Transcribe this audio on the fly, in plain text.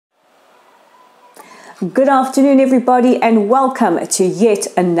Good afternoon, everybody, and welcome to yet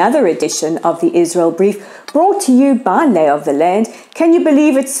another edition of the Israel Brief, brought to you by Lay of the Land. Can you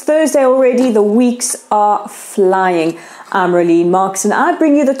believe it's Thursday already? The weeks are flying. I'm Rolene Marks, and I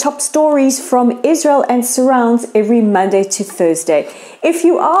bring you the top stories from Israel and surrounds every Monday to Thursday. If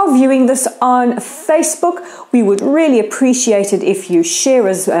you are viewing this on Facebook, we would really appreciate it if you share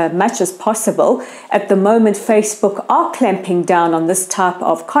as much as possible. At the moment, Facebook are clamping down on this type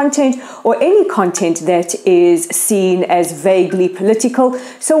of content or any content that is seen as vaguely political.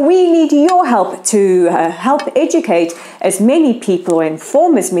 So we need your help to help educate as many people or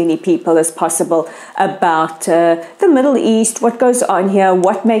inform as many people as possible about the Middle East, what goes on here,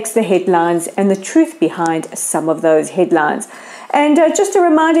 what makes the headlines, and the truth behind some of those headlines. And just a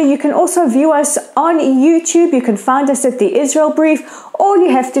reminder, you can also view us on YouTube. You can find us at the Israel Brief. All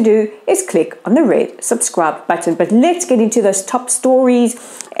you have to do is click on the red subscribe button. But let's get into those top stories.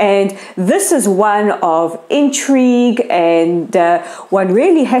 And this is one of intrigue, and one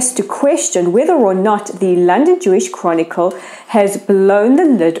really has to question whether or not the London Jewish Chronicle has blown the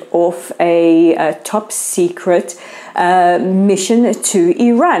lid off a top secret mission to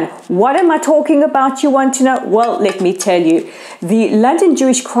Iran. What am I talking about, you want to know? Well, let me tell you. The London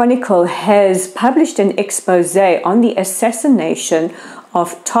Jewish Chronicle has published an expose on the assassination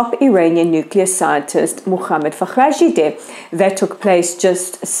of top Iranian nuclear scientist Mohammad Fakhrizadeh that took place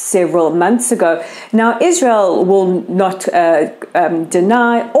just several months ago. Now, Israel will not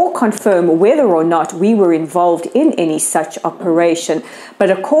deny or confirm whether or not we were involved in any such operation,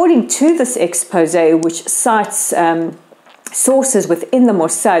 but according to this expose, which cites sources within the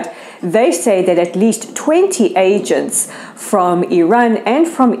Mossad, they say that at least 20 agents from Iran and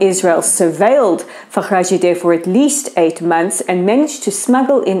from Israel surveilled Fakhrizadeh for at least 8 months and managed to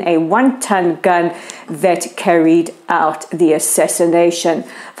smuggle in a 1-ton gun that carried out the assassination.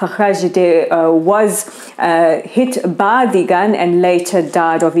 Fakhrizadeh was hit by the gun and later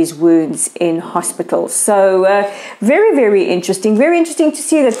died of his wounds in hospital. So very, very interesting. Very interesting to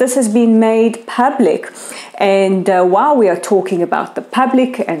see that this has been made public. And while we are talking about the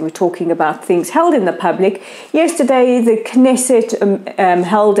public and we're talking about things held in the public, yesterday the Knesset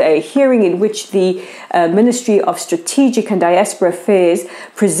held a hearing in which the Ministry of Strategic and Diaspora Affairs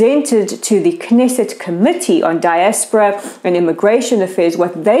presented to the Knesset Committee on Diaspora and Immigration Affairs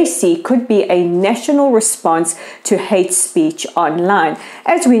what they see could be a national response to hate speech online.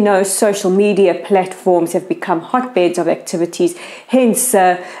 As we know, social media platforms have become hotbeds of activities, hence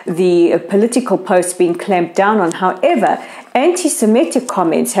the political posts being clamped down on. However, anti-Semitic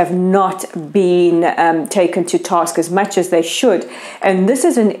comments have not been taken to task as much as they should. And this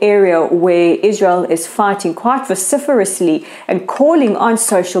is an area where Israel is fighting quite vociferously and calling on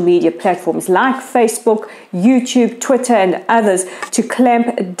social media platforms like Facebook, YouTube, Twitter, and others to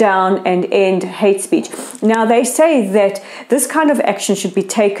clamp down and end hate speech. Now, they say that this kind of action should be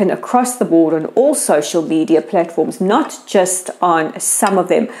taken across the board on all social media platforms, not just on some of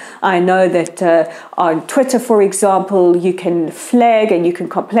them. I know that on Twitter, for example, you can flag and you can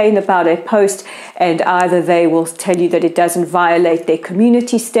complain about a post, and either they will tell you that it doesn't violate their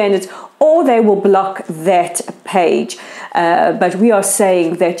community standards or they will block that page. But we are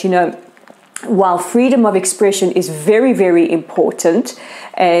saying that, while freedom of expression is very, very important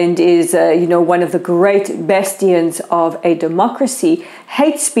and is, one of the great bastions of a democracy,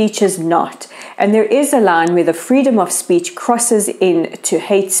 hate speech is not. And there is a line where the freedom of speech crosses into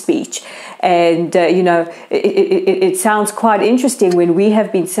hate speech. And, it sounds quite interesting when we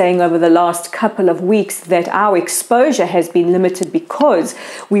have been saying over the last couple of weeks that our exposure has been limited because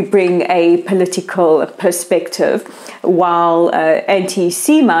we bring a political perspective, while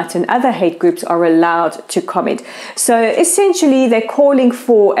anti-Semite and other hate groups are allowed to comment. So essentially, they're calling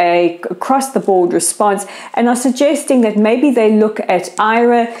for a across-the-board response and are suggesting that maybe they look at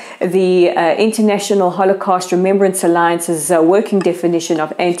IHRA, the International Holocaust Remembrance Alliance's working definition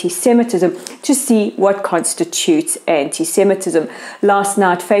of anti-Semitism, to see what constitutes anti-Semitism. Last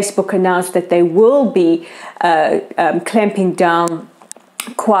night, Facebook announced that they will be clamping down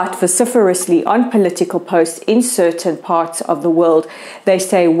quite vociferously on political posts in certain parts of the world. They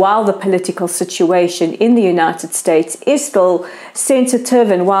say while the political situation in the United States is still sensitive,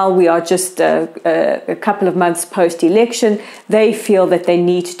 and while we are just a couple of months post-election, they feel that they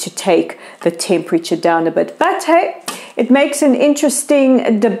need to take the temperature down a bit. But hey, it makes an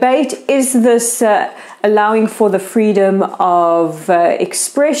interesting debate. Is this allowing for the freedom of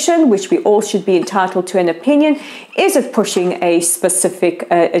expression, which we all should be entitled to an opinion? Is it pushing a specific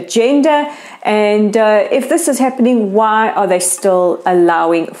agenda? And if this is happening, why are they still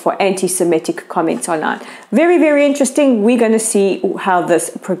allowing for anti-Semitic comments online? Very, very interesting. We're going to see how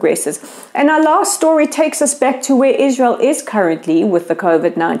this progresses. And our last story takes us back to where Israel is currently with the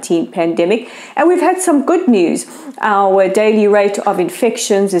COVID-19 pandemic. And we've had some good news. Our daily rate of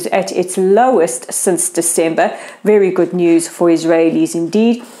infections is at its lowest since December. Very good news for Israelis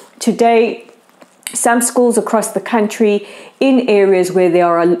indeed. Today, some schools across the country in areas where there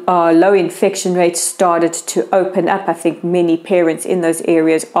are low infection rates started to open up. I think many parents in those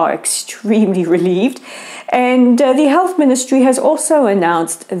areas are extremely relieved. And the health ministry has also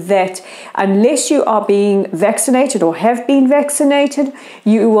announced that unless you are being vaccinated or have been vaccinated,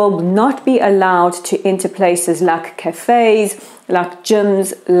 you will not be allowed to enter places like cafes, like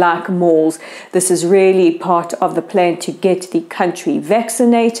gyms, like malls. This is really part of the plan to get the country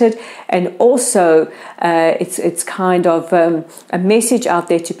vaccinated, and also it's kind of a message out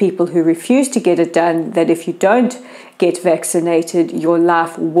there to people who refuse to get it done that if you don't get vaccinated, your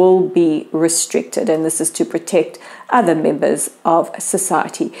life will be restricted, and this is to protect other members of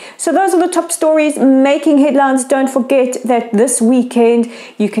society. So those are the top stories making headlines. Don't forget that this weekend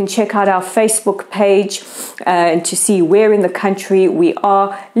you can check out our Facebook page and to see where in the country we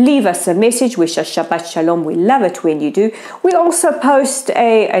are. Leave us a message. Wish us Shabbat Shalom. We love it when you do. We also post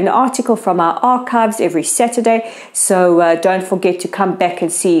an article from our archives every Saturday, so don't forget to come back and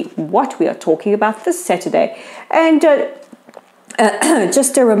see what we are talking about this Saturday. And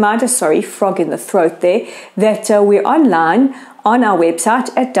just a reminder, sorry, frog in the throat there, that we're online on our website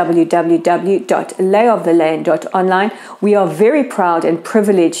at www.layoftheland.online. We are very proud and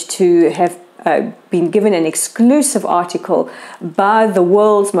privileged to have been given an exclusive article by the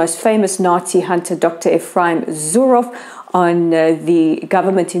world's most famous Nazi hunter, Dr. Ephraim Zurov, on the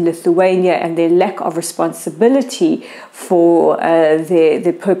government in Lithuania and their lack of responsibility for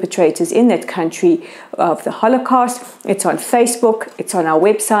the perpetrators in that country of the Holocaust. It's on Facebook, it's on our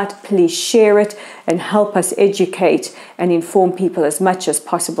website. Please share it and help us educate and inform people as much as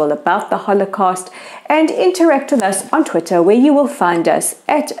possible about the Holocaust. And interact with us on Twitter, where you will find us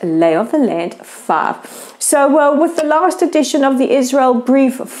at Lay of the Land 5. So with the last edition of the Israel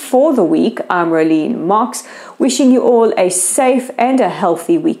Brief for the week, I'm Rolene Marks, wishing you all a safe and a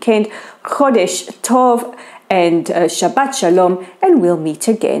healthy weekend. Chodesh Tov and Shabbat Shalom, and we'll meet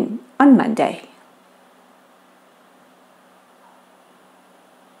again on Monday.